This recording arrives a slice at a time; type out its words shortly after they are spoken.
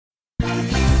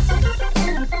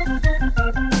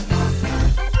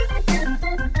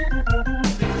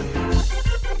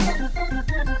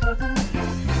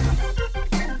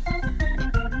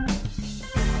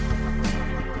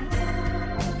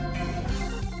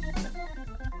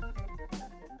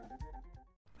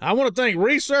I want to thank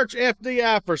Research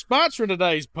FDI for sponsoring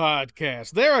today's podcast.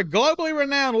 They're a globally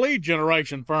renowned lead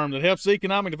generation firm that helps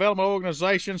economic development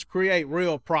organizations create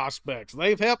real prospects.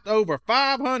 They've helped over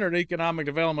 500 economic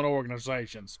development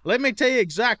organizations. Let me tell you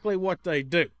exactly what they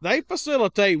do. They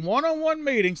facilitate one-on-one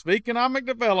meetings with economic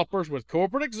developers with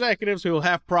corporate executives who will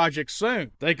have projects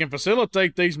soon. They can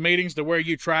facilitate these meetings to where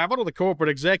you travel to the corporate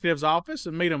executive's office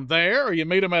and meet them there, or you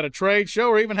meet them at a trade show,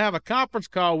 or even have a conference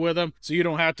call with them so you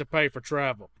don't have to pay for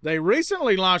travel. They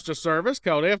recently launched a service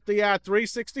called FDI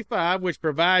 365, which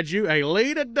provides you a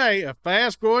lead a day of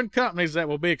fast-growing companies that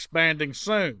will be expanding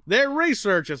soon. Their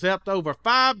research has helped over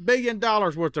 $5 billion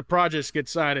worth of projects get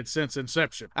cited since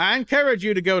inception. I encourage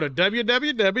you to go to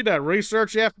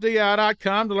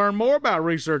www.researchfdi.com to learn more about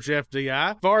Research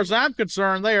FDI. As far as I'm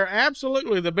concerned, they are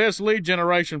absolutely the best lead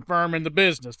generation firm in the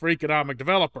business for economic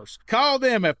developers. Call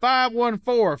them at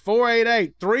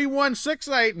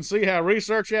 514-488-3168 and see how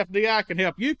Research FDI can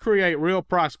help you create real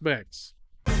prospects.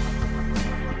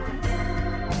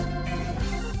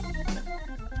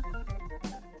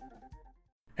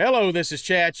 Hello, this is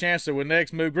Chad Chancellor with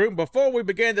Next Move Group. Before we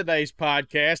begin today's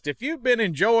podcast, if you've been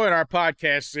enjoying our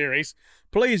podcast series,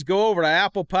 please go over to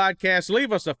Apple Podcasts,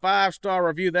 leave us a 5-star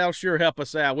review. That'll sure help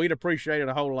us out. We'd appreciate it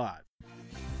a whole lot.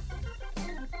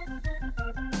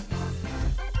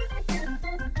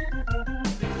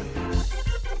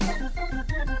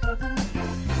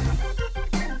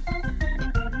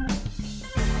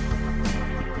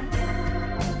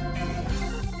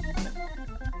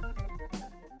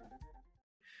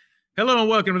 Hello and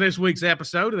welcome to this week's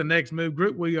episode of the Next Move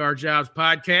Group We Are Jobs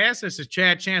podcast. This is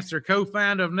Chad Chancellor,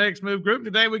 co-founder of Next Move Group.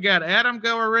 Today we got Adam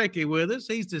Gowarecki with us.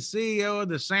 He's the CEO of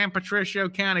the San Patricio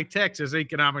County, Texas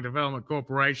Economic Development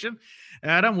Corporation.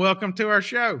 Adam, welcome to our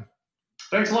show.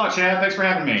 Thanks a lot, Chad. Thanks for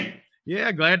having me.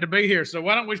 Yeah, glad to be here. So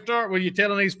why don't we start with you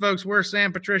telling these folks where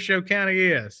San Patricio County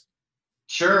is?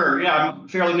 Sure. Yeah, I'm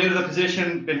fairly new to the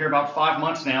position. Been here about 5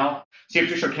 months now. San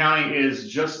Patricio County is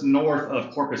just north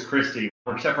of Corpus Christi.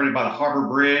 We're separated by the Harbor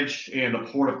Bridge and the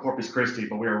Port of Corpus Christi,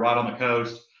 but we are right on the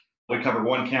coast. We cover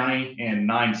one county and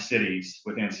 9 cities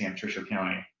within San Patricio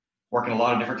County. Working a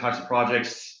lot of different types of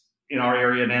projects in our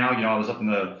area now. I was up in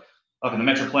the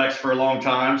Metroplex for a long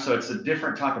time, so it's a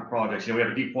different type of projects. We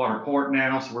have a deep water port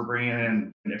now, so we're bringing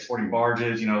in and exporting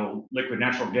barges, liquid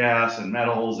natural gas and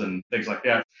metals and things like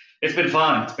that. It's been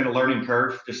fun. It's been a learning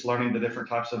curve, just learning the different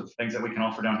types of things that we can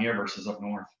offer down here versus up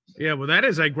north. Yeah, well, that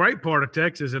is a great part of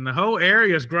Texas, and the whole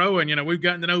area is growing. We've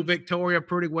gotten to know Victoria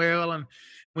pretty well, and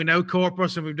we know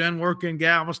Corpus, and we've done work in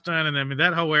Galveston, and I mean,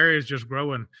 that whole area is just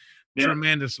growing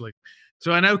tremendously.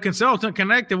 So I know Consultant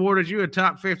Connect awarded you a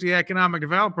top 50 economic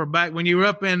developer back when you were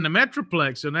up in the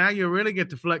Metroplex. So now you really get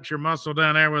to flex your muscle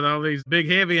down there with all these big,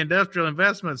 heavy industrial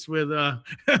investments with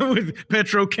with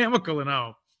petrochemical and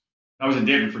all. I was in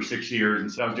Denver for 6 years,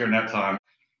 and so I was during that time.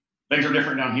 Things are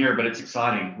different down here, but it's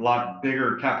exciting. A lot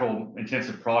bigger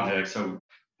capital-intensive projects. So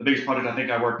the biggest project I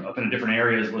think I worked up in different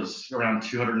areas was around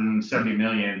 $270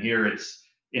 million. Here it's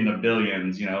in the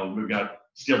billions. We've got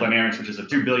Steel Dynamics, which is a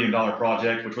 $2 billion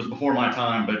project, which was before my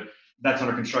time, but that's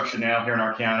under construction now here in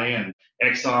our county. And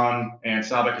Exxon and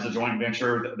Sabic is a joint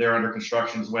venture. They're under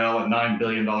construction as well, a $9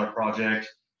 billion project.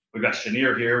 We've got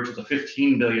Cheniere here, which is a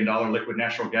 $15 billion liquid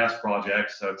natural gas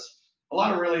project. So it's a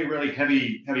lot of really, really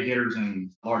heavy hitters and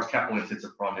large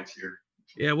capital-intensive projects here.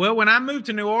 Yeah, well, when I moved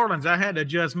to New Orleans, I had to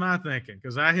adjust my thinking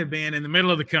because I had been in the middle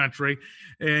of the country,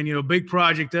 and big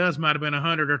project to us might have been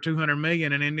 100 or 200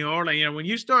 million. And in New Orleans, when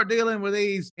you start dealing with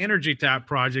these energy type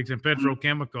projects and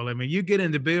petrochemical, I mean, you get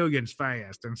into billions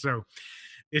fast. And so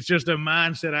it's just a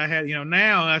mindset I had.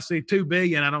 Now I see 2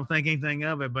 billion, I don't think anything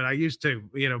of it, but I used to,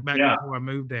 back before I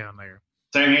moved down there.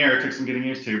 Same here. It took some getting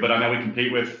used to, but I know we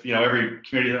compete with, every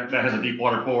community that has a deep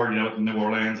water port, in New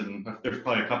Orleans, and there's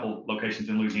probably a couple locations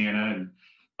in Louisiana and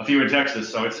a few in Texas.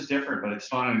 So it's just different, but it's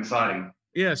fun and exciting.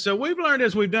 Yeah. So we've learned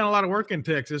as we've done a lot of work in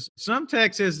Texas, some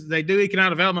Texas, they do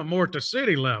economic development more at the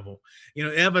city level.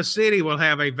 Every city will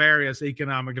have a various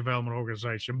economic development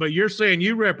organization, but you're saying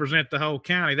you represent the whole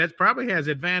county. That probably has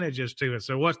advantages to it.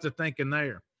 So what's the thinking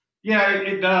there? Yeah,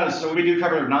 it does. So we do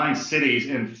cover 9 cities,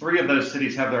 and 3 of those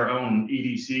cities have their own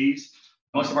EDCs.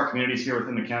 Most of our communities here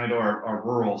within the county, though, are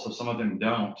rural, so some of them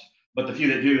don't. But the few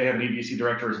that do, they have an EDC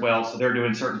director as well. So they're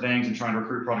doing certain things and trying to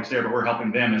recruit projects there, but we're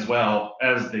helping them as well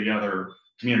as the other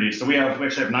communities. So we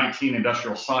actually have 19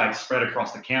 industrial sites spread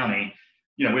across the county.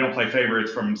 We don't play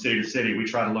favorites from city to city. We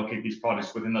try to locate these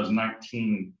projects within those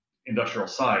 19 industrial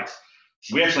sites.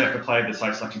 So we actually have to play the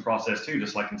site selection process too,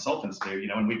 just like consultants do.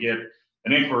 When we get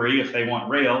an inquiry, if they want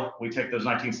rail, we take those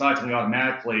 19 sites and we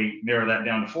automatically narrow that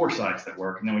down to 4 sites that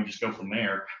work, and then we just go from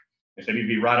there. If they need to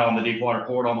be right on the Deepwater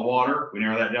Port on the water, we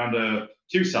narrow that down to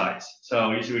 2 sites.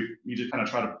 So usually you just kind of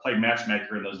try to play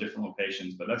matchmaker in those different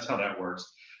locations, but that's how that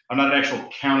works. I'm not an actual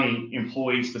county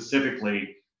employee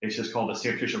specifically. It's just called the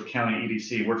San Patricio County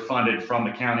EDC. We're funded from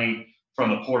the county, from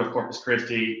the Port of Corpus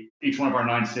Christi. Each one of our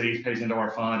 9 cities pays into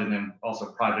our fund, and then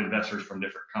also private investors from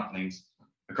different companies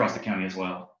across the county as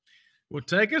well. Well,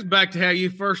 take us back to how you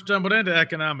first stumbled into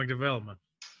economic development.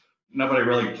 Nobody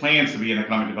really plans to be in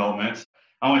economic development.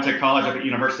 I went to college at the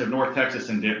University of North Texas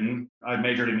in Denton. I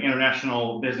majored in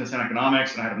international business and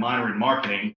economics, and I had a minor in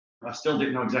marketing. I still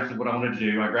didn't know exactly what I wanted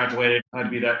to do. I graduated. I had to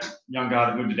be that young guy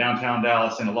that moved to downtown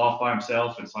Dallas in a loft by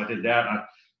himself, and so I did that. I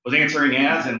was answering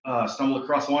ads and stumbled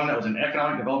across one that was an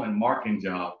economic development marketing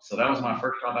job. So that was my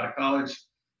first job out of college.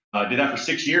 I did that for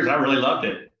 6 years. I really loved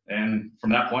it. And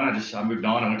from that point, I moved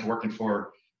on. I went to working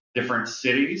for different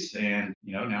cities, and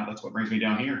now that's what brings me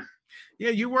down here. Yeah,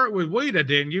 you worked with WEDA,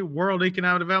 didn't you? World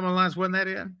Economic Development Alliance, wasn't that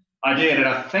it? I did, and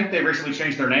I think they recently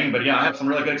changed their name, but yeah, I had some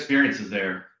really good experiences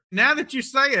there. Now that you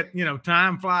say it,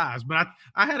 time flies. But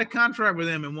I had a contract with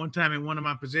them at one time in one of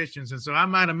my positions, and so I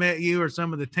might have met you or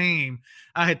some of the team.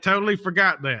 I had totally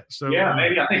forgot that. So yeah,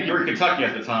 maybe. I think you were in Kentucky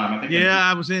at the time.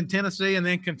 I was in Tennessee and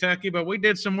then Kentucky, but we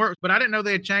did some work. But I didn't know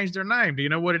they had changed their name. Do you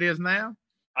know what it is now?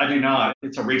 I do not.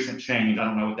 It's a recent change. I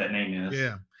don't know what that name is.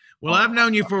 Yeah. Well, I've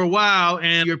known you for a while,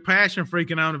 and your passion for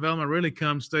economic development really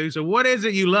comes through. So what is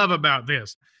it you love about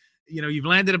this? You've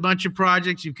landed a bunch of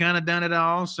projects. You've kind of done it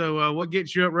all. So what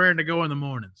gets you up ready to go in the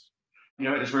mornings?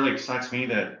 It just really excites me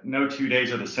that no 2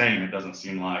 days are the same. It doesn't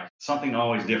seem like something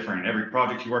always different. Every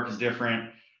project you work is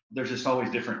different. There's just always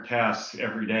different tasks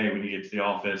every day when you get to the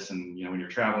office, and when you're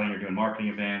traveling, you're doing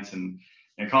marketing events and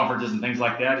conferences and things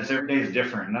like that. Just every day is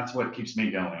different, and that's what keeps me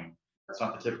going. It's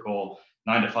not the typical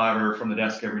 9-to-5er from the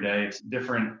desk every day. It's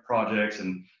different projects,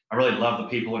 and I really love the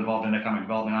people involved in economic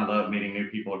development. I love meeting new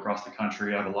people across the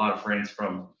country. I have a lot of friends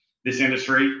from this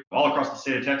industry all across the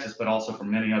state of Texas, but also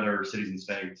from many other cities and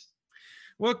states.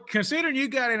 Well, considering you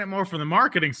got in it more from the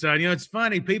marketing side, it's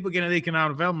funny, people get into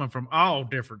economic development from all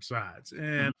different sides,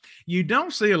 and you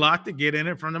don't see a lot that get in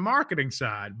it from the marketing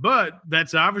side, but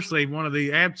that's obviously one of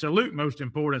the absolute most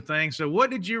important things. So what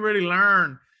did you really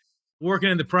learn working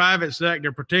in the private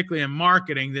sector, particularly in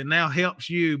marketing, that now helps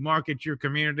you market your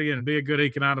community and be a good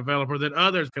economic developer that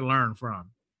others can learn from?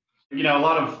 A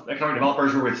lot of economic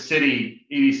developers are with city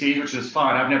EDCs, which is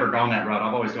fine. I've never gone that route.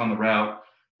 I've always gone the route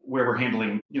where we're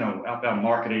handling, outbound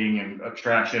marketing and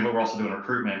attraction, but we're also doing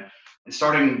recruitment. And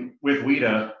starting with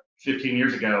WEDA 15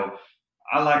 years ago,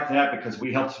 I like that because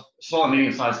we helped small and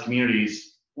medium-sized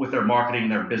communities with their marketing,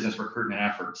 their business recruitment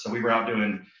efforts. So we were out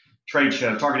doing trade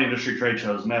shows, target industry trade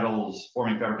shows, metals,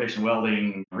 forming, fabrication,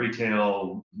 welding,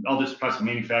 retail, all this kinds of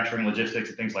manufacturing, logistics,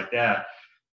 and things like that.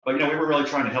 But, we were really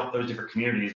trying to help those different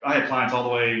communities. I had clients all the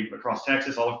way across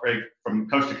Texas, all the way from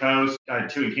coast to coast. I had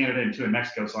 2 in Canada and 2 in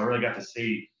Mexico. So I really got to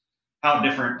see how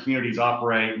different communities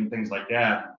operate and things like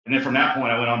that. And then from that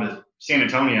point, I went on to San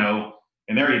Antonio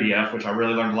and their EDF, which I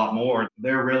really learned a lot more.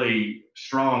 They're really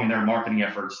strong in their marketing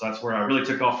efforts. So that's where I really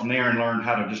took off from there and learned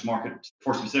how to just market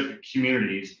for specific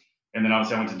communities. And then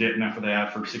obviously I went to Denton after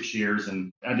that for 6 years.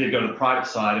 And I did go to the private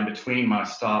side in between my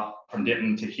stop from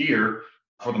Denton to here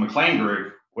for the McLean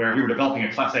Group, where we were developing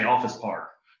a Class A office park.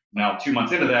 Now, 2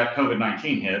 months into that,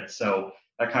 COVID-19 hit. So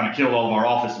that kind of killed all of our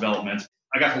office developments.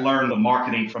 I got to learn the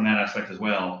marketing from that aspect as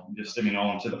well, just stepping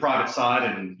on to the private side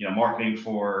and marketing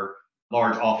for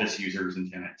large office users and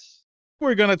tenants.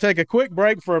 We're going to take a quick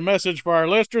break for a message for our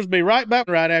listeners. Be right back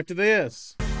right after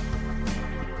this.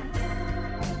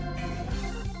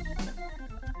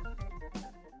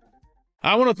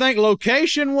 I want to thank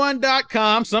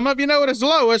LocationOne.com. Some of you know it as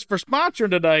Lois for sponsoring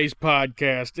today's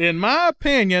podcast. In my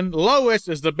opinion, Lois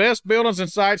is the best buildings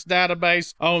and sites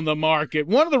database on the market.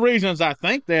 One of the reasons I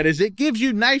think that is it gives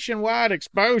you nationwide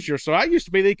exposure. So I used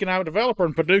to be the economic developer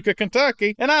in Paducah,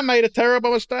 Kentucky, and I made a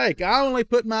terrible mistake. I only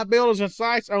put my buildings and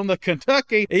sites on the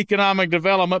Kentucky Economic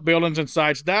Development Buildings and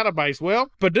Sites database.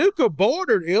 Well, Paducah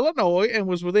bordered Illinois and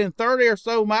was within 30 or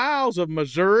so miles of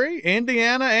Missouri,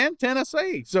 Indiana, and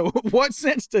Tennessee. So what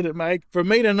sense did it make for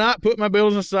me to not put my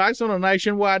buildings and sites on a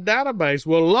nationwide database?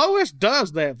 Well, Lois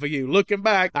does that for you. Looking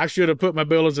back, I should have put my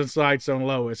buildings and sites on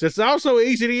Lois. It's also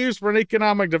easy to use for an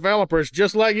economic developer. It's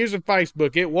just like using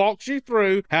Facebook. It walks you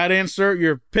through how to insert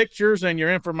your pictures and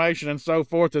your information and so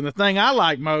forth. And the thing I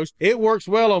like most, it works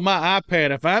well on my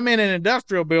iPad. If I'm in an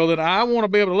industrial building, I want to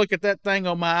be able to look at that thing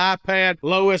on my iPad.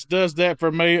 Lois does that for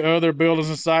me. Other buildings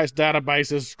and sites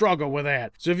databases struggle with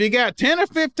that. So if you got 10 or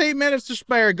 15 minutes to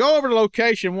spare, go over to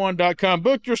LocationOne.com,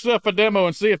 book yourself a demo,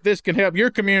 and see if this can help your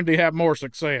community have more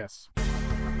success.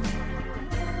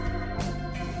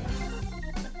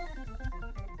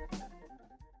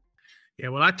 Yeah,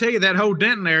 well, I tell you, that whole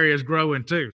Denton area is growing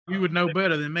too. You would know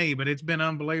better than me, but it's been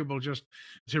unbelievable just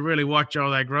to really watch all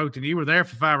that growth. And you were there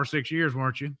for 5 or 6 years,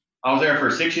 weren't you? I was there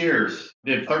for 6 years,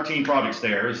 did 13 projects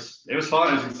there. It was fun.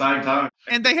 It was an exciting time.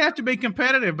 And they have to be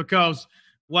competitive because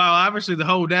while obviously the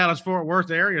whole Dallas-Fort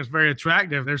Worth area is very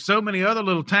attractive, there's so many other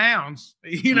little towns,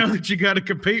 that you got to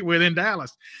compete with in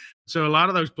Dallas. So a lot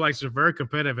of those places are very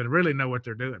competitive and really know what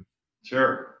they're doing.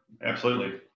 Sure,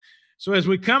 absolutely. So as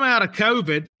we come out of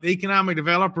COVID, the economic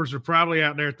developers are probably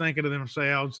out there thinking to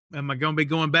themselves, am I going to be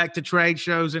going back to trade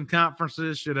shows and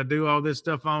conferences? Should I do all this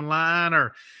stuff online?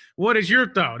 Or what is your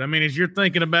thought? I mean, as you're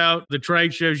thinking about the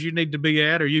trade shows you need to be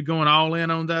at, are you going all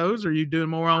in on those? Are you doing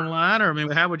more online? Or, I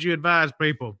mean, how would you advise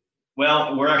people?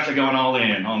 Well, we're actually going all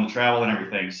in on the travel and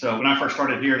everything. So when I first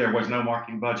started here, there was no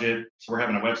marketing budget. So we're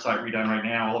having a website redone right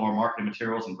now. All of our marketing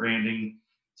materials and branding,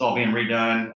 it's all being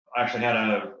redone. I actually had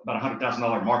about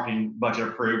 $100,000 marketing budget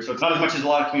approved. So it's not as much as a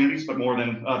lot of communities, but more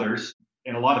than others.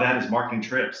 And a lot of that is marketing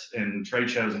trips and trade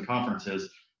shows and conferences.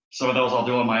 Some of those I'll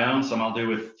do on my own. Some I'll do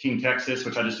with Team Texas,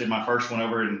 which I just did my first one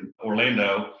over in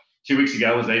Orlando 2 weeks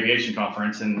ago. Was the aviation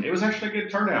conference, and it was actually a good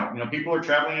turnout. People are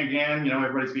traveling again.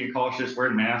 Everybody's being cautious,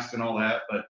 wearing masks and all that.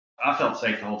 But I felt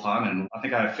safe the whole time. And I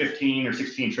think I have 15 or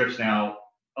 16 trips now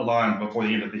aligned before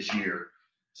the end of this year.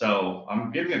 So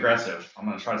I'm getting aggressive. I'm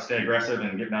going to try to stay aggressive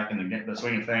and get back in the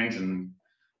swing of things and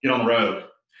get on the road.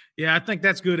 Yeah, I think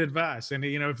that's good advice. And,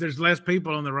 if there's less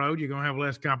people on the road, you're going to have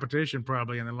less competition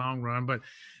probably in the long run. But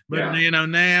yeah.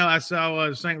 Now I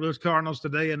saw St. Louis Cardinals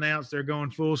today announced they're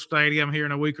going full stadium here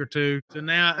in a week or two. So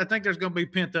now I think there's going to be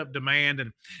pent up demand.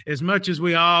 And as much as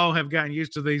we all have gotten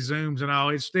used to these Zooms and all,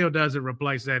 it still doesn't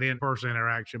replace that in-person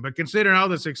interaction. But considering all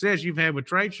the success you've had with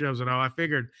trade shows and all, I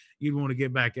figured you'd want to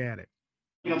get back at it.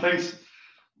 Things,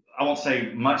 I won't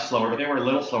say much slower, but they were a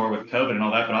little slower with COVID and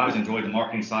all that. But I always enjoyed the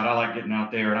marketing side. I like getting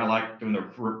out there, and I like doing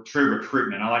the true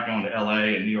recruitment. I like going to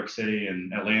LA and New York City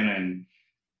and Atlanta and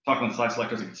talking with site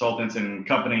selectors and consultants and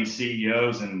company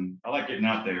CEOs. And I like getting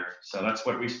out there. So that's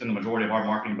what we spend the majority of our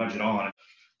marketing budget on.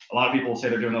 A lot of people say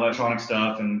they're doing electronic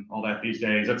stuff and all that these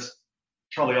days. That's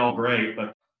probably all great,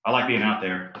 but I like being out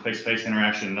there. The face-to-face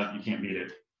interaction, you can't beat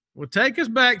it. Well, take us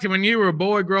back to when you were a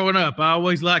boy growing up. I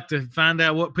always like to find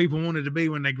out what people wanted to be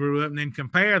when they grew up and then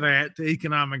compare that to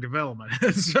economic development.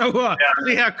 So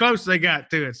see how close they got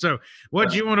to it. So what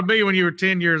did you want to be when you were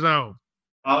 10 years old?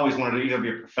 I always wanted to either be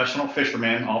a professional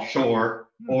fisherman offshore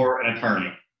or an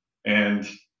attorney. And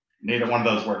neither one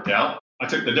of those worked out. I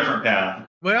took the different path.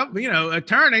 Well,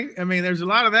 attorney, I mean, there's a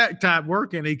lot of that type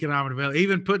work in economic development,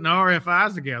 even putting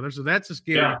RFIs together. So that's a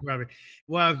skill. Yeah. Probably.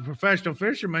 Well, as a professional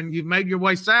fisherman, you've made your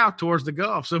way south towards the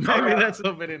Gulf. So maybe that's a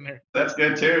little bit in there. That's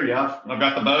good too. Yeah. I've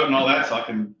got the boat and all that, so I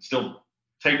can still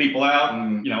take people out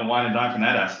and, wine and dine from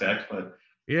that aspect. But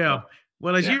yeah.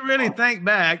 Well, as you really think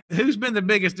back, who's been the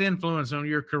biggest influence on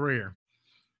your career?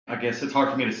 I guess it's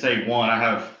hard for me to say one. I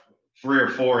have 3 or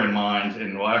 4 in mind.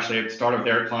 And actually it started with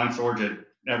Eric Kleinsorge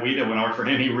at WIDA when I worked for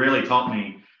him. He really taught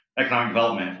me economic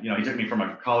development. He took me from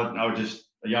a college. I was just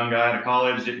a young guy out of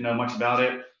college, didn't know much about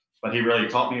it, but he really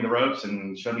taught me the ropes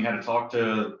and showed me how to talk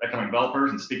to economic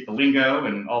developers and speak the lingo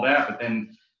and all that. But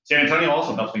then San Antonio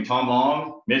also helped me. Tom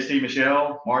Long, Misty,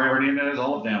 Michelle, Mario Hernandez,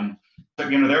 all of them took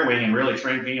me under their wing and really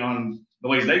trained me on the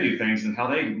ways they do things and how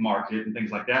they market and things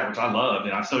like that, which I loved.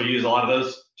 And I still use a lot of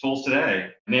those tools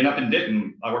today. And then up in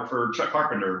Denton, I worked for Chuck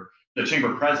Carpenter, the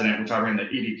chamber president, which I ran the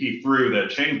EDP through the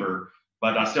chamber,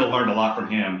 but I still learned a lot from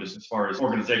him just as far as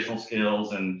organizational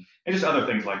skills and just other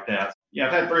things like that. Yeah,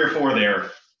 I've had 3 or 4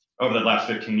 there over the last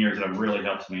 15 years that have really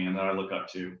helped me and that I look up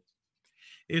to.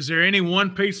 Is there any one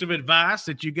piece of advice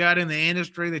that you got in the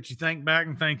industry that you think back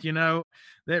and think,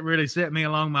 that really set me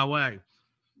along my way?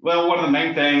 Well, one of the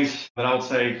main things that I would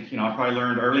say, I probably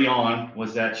learned early on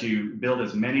was that you build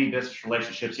as many business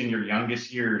relationships in your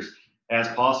youngest years as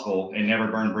possible and never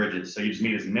burn bridges. So you just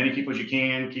meet as many people as you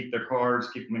can, keep their cards,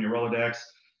 keep them in your Rolodex,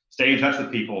 stay in touch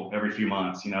with people every few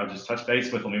months, just touch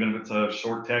base with them, even if it's a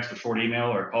short text or short email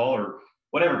or a call or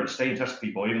whatever, but stay in touch with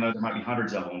people, even though there might be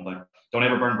hundreds of them. But don't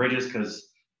ever burn bridges because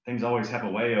things always have a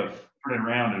way of turning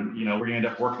around and, we're going to end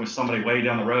up working with somebody way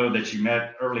down the road that you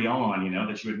met early on,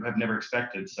 that you would have never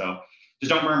expected. So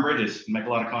just don't burn bridges and make a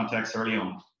lot of contacts early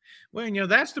on. Well,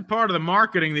 that's the part of the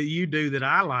marketing that you do that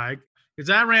I like, because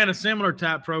I ran a similar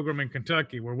type program in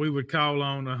Kentucky where we would call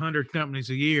on 100 companies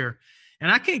a year.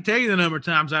 And I can't tell you the number of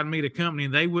times I'd meet a company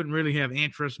and they wouldn't really have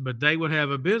interest, but they would have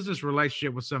a business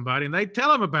relationship with somebody and they'd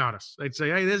tell them about us. They'd say,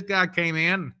 hey, this guy came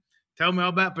in, told me all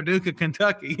about Paducah,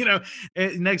 Kentucky.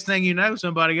 Next thing you know,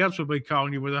 somebody else will be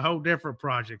calling you with a whole different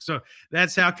project. So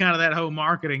that's how kind of that whole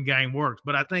marketing game works.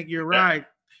 But I think you're right.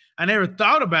 I never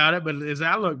thought about it, but as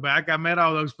I look back, I met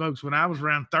all those folks when I was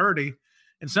around 30,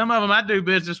 and some of them I do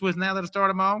business with now that I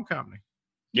started my own company.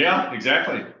 Yeah,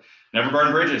 exactly. Never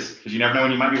burn bridges, because you never know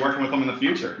when you might be working with them in the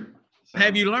future. So.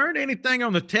 Have you learned anything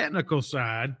on the technical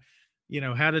side,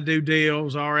 how to do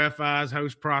deals, RFIs,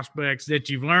 host prospects, that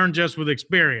you've learned just with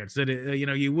experience that,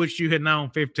 you wish you had known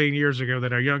 15 years ago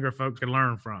that our younger folks could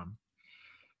learn from?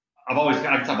 I've always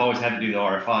had to do the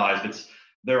RFIs, but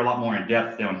they're a lot more in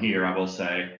depth down here, I will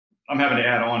say. I'm having to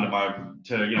add on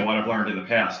to what I've learned in the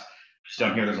past. Just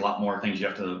down here, there's a lot more things you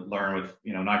have to learn with,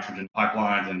 nitrogen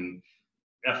pipelines and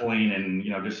ethylene and,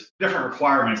 just different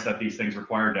requirements that these things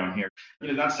require down here.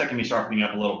 That's taken me sharpening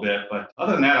up a little bit. But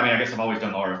other than that, I guess I've always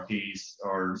done the RFPs,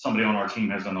 or somebody on our team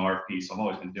has done the RFPs, so I've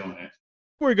always been doing it.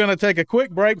 We're going to take a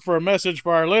quick break for a message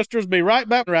for our listeners. Be right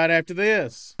back right after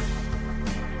this.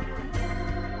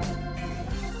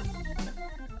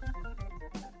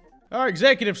 Our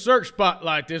executive search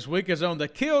spotlight this week is on the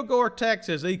Kilgore,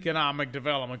 Texas Economic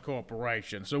Development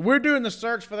Corporation. So we're doing the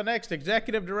search for the next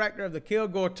executive director of the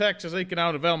Kilgore, Texas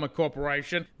Economic Development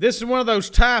Corporation. This is one of those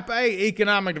type A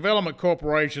economic development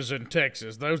corporations in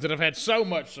Texas, those that have had so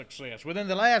much success. Within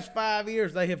the last 5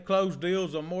 years, they have closed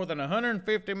deals of more than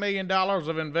 $150 million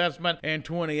of investment and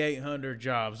 2,800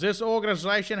 jobs. This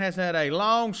organization has had a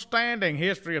long-standing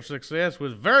history of success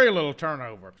with very little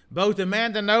turnover. Both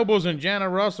Amanda Nobles and Jana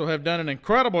Russell have done an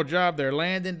incredible job there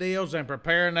landing deals and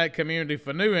preparing that community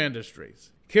for new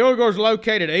industries. Kilgore's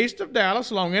located east of Dallas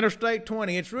along Interstate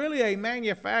 20. It's really a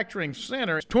manufacturing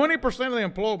center. 20% of the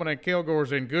employment in Kilgore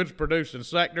is in goods-producing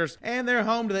sectors, and they're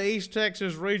home to the East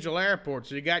Texas Regional Airport,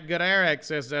 so you got good air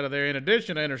access out of there in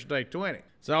addition to Interstate 20.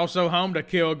 It's also home to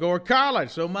Kilgore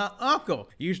College. So my uncle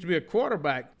used to be a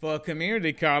quarterback for a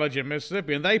community college in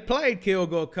Mississippi, and they played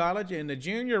Kilgore College in the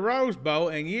Junior Rose Bowl,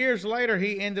 and years later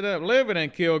he ended up living in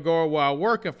Kilgore while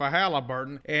working for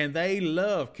Halliburton, and they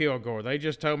love Kilgore. They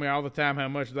just told me all the time how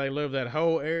much they love that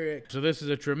whole area. So this is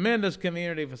a tremendous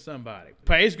community for somebody.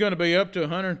 Pay's going to be up to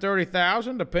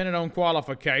 $130,000 depending on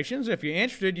qualifications. If you're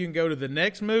interested, you can go to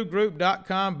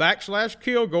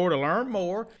thenextmovegroup.com/Kilgore to learn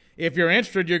more. If you're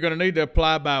interested, you're going to need to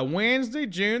apply by Wednesday,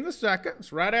 June the 2nd.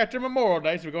 It's right after Memorial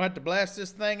Day, so we're going to have to blast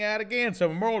this thing out again so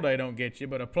Memorial Day don't get you.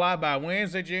 But apply by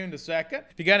Wednesday, June the 2nd.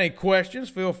 If you got any questions,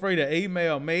 feel free to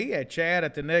email me at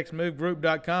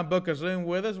chad@thenextmovegroup.com. Book a Zoom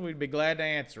with us. We'd be glad to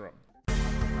answer them.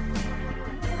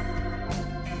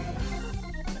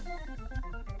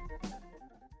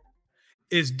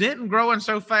 Is Denton growing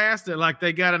so fast that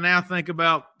they got to now think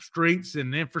about streets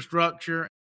and infrastructure?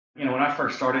 When I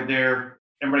first started there,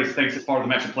 everybody thinks it's part of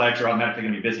the Metroplex or automatically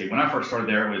going to be busy. When I first started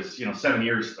there, it was 7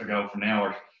 years ago from now,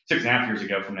 or 6.5 years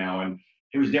ago from now, and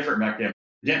it was different back then.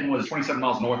 Denton was 27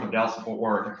 miles north of Dallas and Fort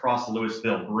Worth, across the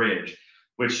Louisville Bridge,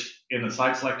 which in the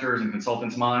site selectors and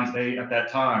consultants' minds, they at that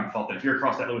time thought that if you're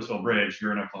across that Louisville Bridge,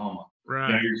 you're in Oklahoma.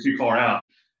 Right. You're too far out.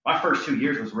 My first 2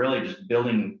 years was really just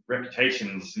building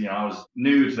reputations. I was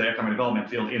new to the economic development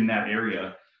field in that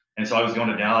area, and so I was going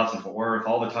to Dallas and Fort Worth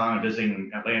all the time,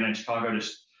 visiting Atlanta and Chicago,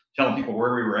 just telling people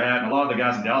where we were at. And a lot of the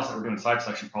guys in Dallas that were doing site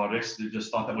selection projects, they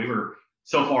just thought that we were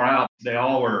so far out. They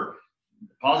all were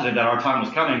positive that our time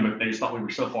was coming, but they just thought we were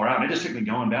so far out. And it just took me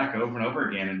going back over and over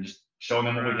again and just showing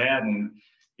them what we had. And,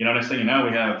 next thing you know,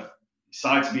 we have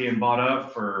sites being bought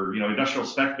up for, industrial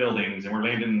spec buildings, and we're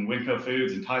landing Winco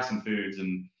Foods and Tyson Foods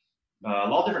and a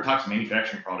lot of different types of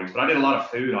manufacturing products. But I did a lot of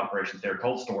food operations there,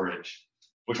 cold storage,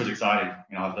 which was exciting.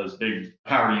 Those big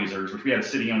power users, which we had a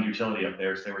city-owned utility up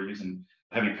there, so they were using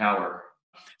heavy power.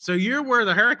 So you're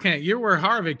where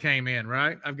Harvey came in,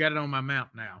 right? I've got it on my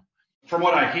map now. From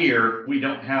what I hear, we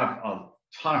don't have a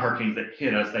ton of hurricanes that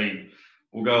hit us. They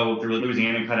will go through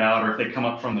Louisiana and cut out, or if they come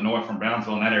up from the north, from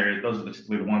Brownsville and that area, those are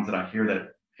typically the ones that I hear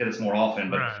that hit us more often.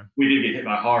 But right. We did get hit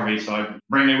by Harvey, so I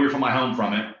ran a roof on my home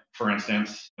from it, for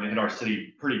instance. It hit our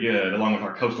city pretty good, along with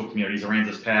our coastal communities.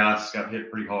 Aransas Pass got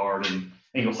hit pretty hard, and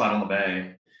Ingleside on the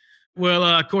Bay. Well,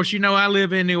 of course, I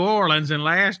live in New Orleans, and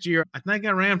last year, I think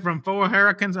I ran from 4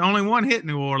 hurricanes. Only one hit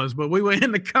New Orleans, but we were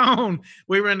in the cone.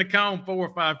 We were in the cone 4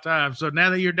 or 5 times. So now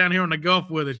that you're down here on the Gulf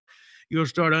with us, you'll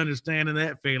start understanding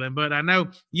that feeling. But I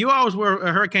know you always were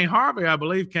Hurricane Harvey, I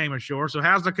believe, came ashore. So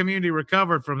how's the community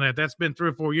recovered from that? That's been 3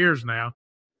 or 4 years now.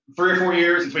 3 or 4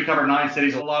 years since we covered 9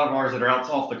 cities. A lot of ours that are out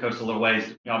off the coast a little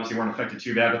ways obviously weren't affected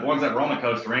too bad. But the ones that were on the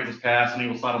coast, Aransas Pass and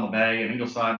Ingleside on the Bay and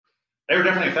Ingleside, they were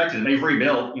definitely affected. They've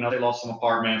rebuilt. They lost some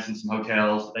apartments and some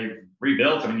hotels. They've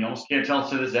rebuilt. You almost can't tell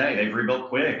to this day. They've rebuilt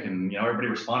quick, and everybody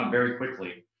responded very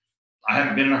quickly. I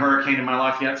haven't been in a hurricane in my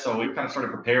life yet, so we've kind of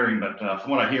started preparing. But from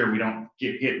what I hear, we don't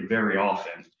get hit very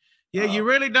often. Yeah, you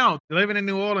really don't. Living in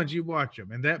New Orleans, you watch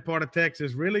them, and that part of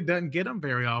Texas really doesn't get them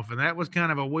very often. That was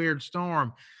kind of a weird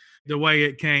storm. the way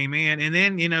it came in. And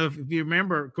then, if you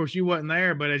remember, of course, you wasn't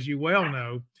there, but as you well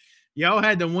know, y'all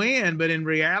had the win, but in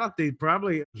reality,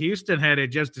 probably Houston had it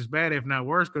just as bad, if not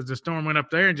worse, because the storm went up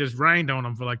there and just rained on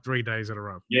them for like 3 days in a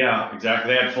row. Yeah,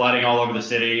 exactly. They had flooding all over the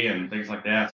city and things like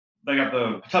that. They got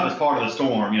the toughest part of the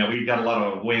storm. We got a lot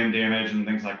of wind damage and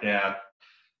things like that.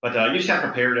 But you just have to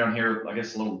prepare down here, I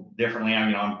guess, a little differently.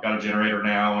 I've got a generator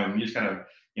now, and you just kind of,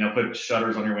 put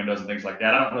shutters on your windows and things like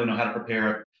that. I don't really know how to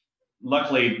prepare.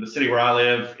 Luckily, the city where I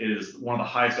live is one of the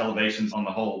highest elevations on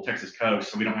the whole Texas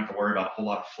coast, so we don't have to worry about a whole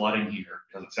lot of flooding here.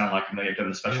 It doesn't sound like they have done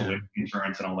the special wind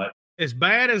insurance and all that. As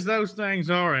bad as those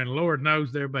things are, and Lord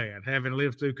knows they're bad, having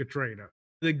lived through Katrina.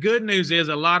 The good news is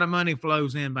a lot of money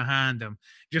flows in behind them,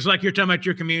 just like you're talking about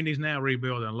your communities now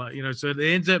rebuilding. So it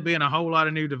ends up being a whole lot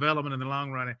of new development in the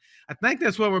long run. And I think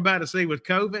that's what we're about to see with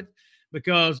COVID,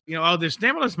 because, all this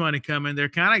stimulus money coming, they're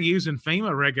kind of using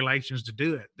FEMA regulations to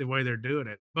do it the way they're doing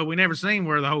it. But we never seen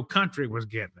where the whole country was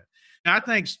getting it. I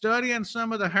think studying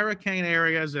some of the hurricane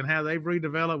areas and how they've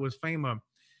redeveloped with FEMA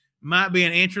might be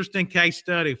an interesting case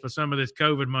study for some of this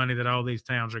COVID money that all these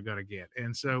towns are going to get.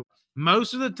 And so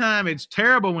most of the time it's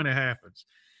terrible when it happens,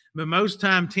 but most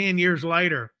time 10 years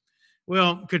later,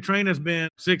 well, Katrina's been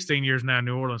 16 years now in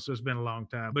New Orleans, so it's been a long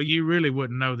time, but you really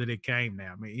wouldn't know that it came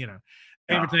now.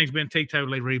 Everything's been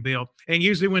totally rebuilt. And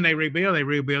usually when they rebuild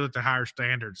at the higher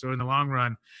standard. So in the long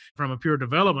run, from a pure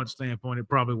development standpoint, it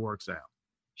probably works out.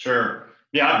 Sure.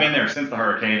 Yeah, I've been there since the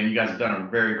hurricane, and you guys have done a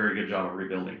very, very good job of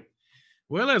rebuilding.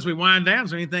 Well, as we wind down,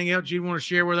 is there anything else you want to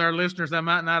share with our listeners that I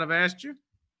might not have asked you?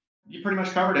 You pretty much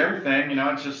covered everything.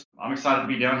 It's just, I'm excited to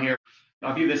be down here.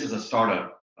 I view this as a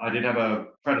startup. I did have a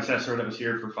predecessor that was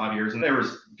here for 5 years, and there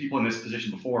was people in this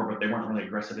position before, but they weren't really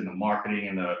aggressive in the marketing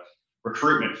and the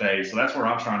recruitment phase. So that's where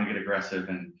I'm trying to get aggressive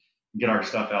and get our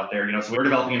stuff out there. So we're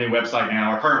developing a new website now.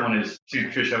 Our current one is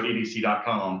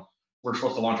sanpatricio.edc.com. We're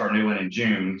supposed to launch our new one in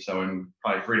June. So in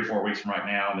probably 3 to 4 weeks from right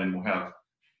now, and then we'll have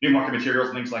new market materials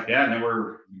and things like that. And then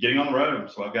we're getting on the road.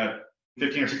 So I've got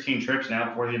 15 or 16 trips now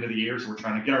before the end of the year. So we're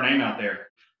trying to get our name out there.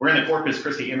 We're in the Corpus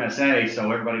Christi MSA,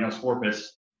 so everybody knows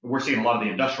Corpus. We're seeing a lot of the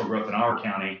industrial growth in our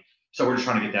county. So we're just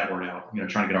trying to get that word out,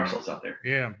 trying to get ourselves out there.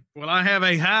 Yeah. Well, I have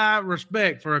a high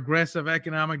respect for aggressive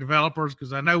economic developers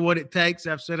because I know what it takes.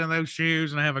 I've sat in those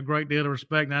shoes and I have a great deal of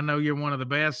respect. And I know you're one of the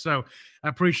best. So I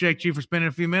appreciate you for spending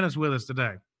a few minutes with us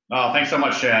today. Oh, thanks so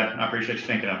much, Chad. I appreciate you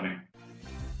thinking of me.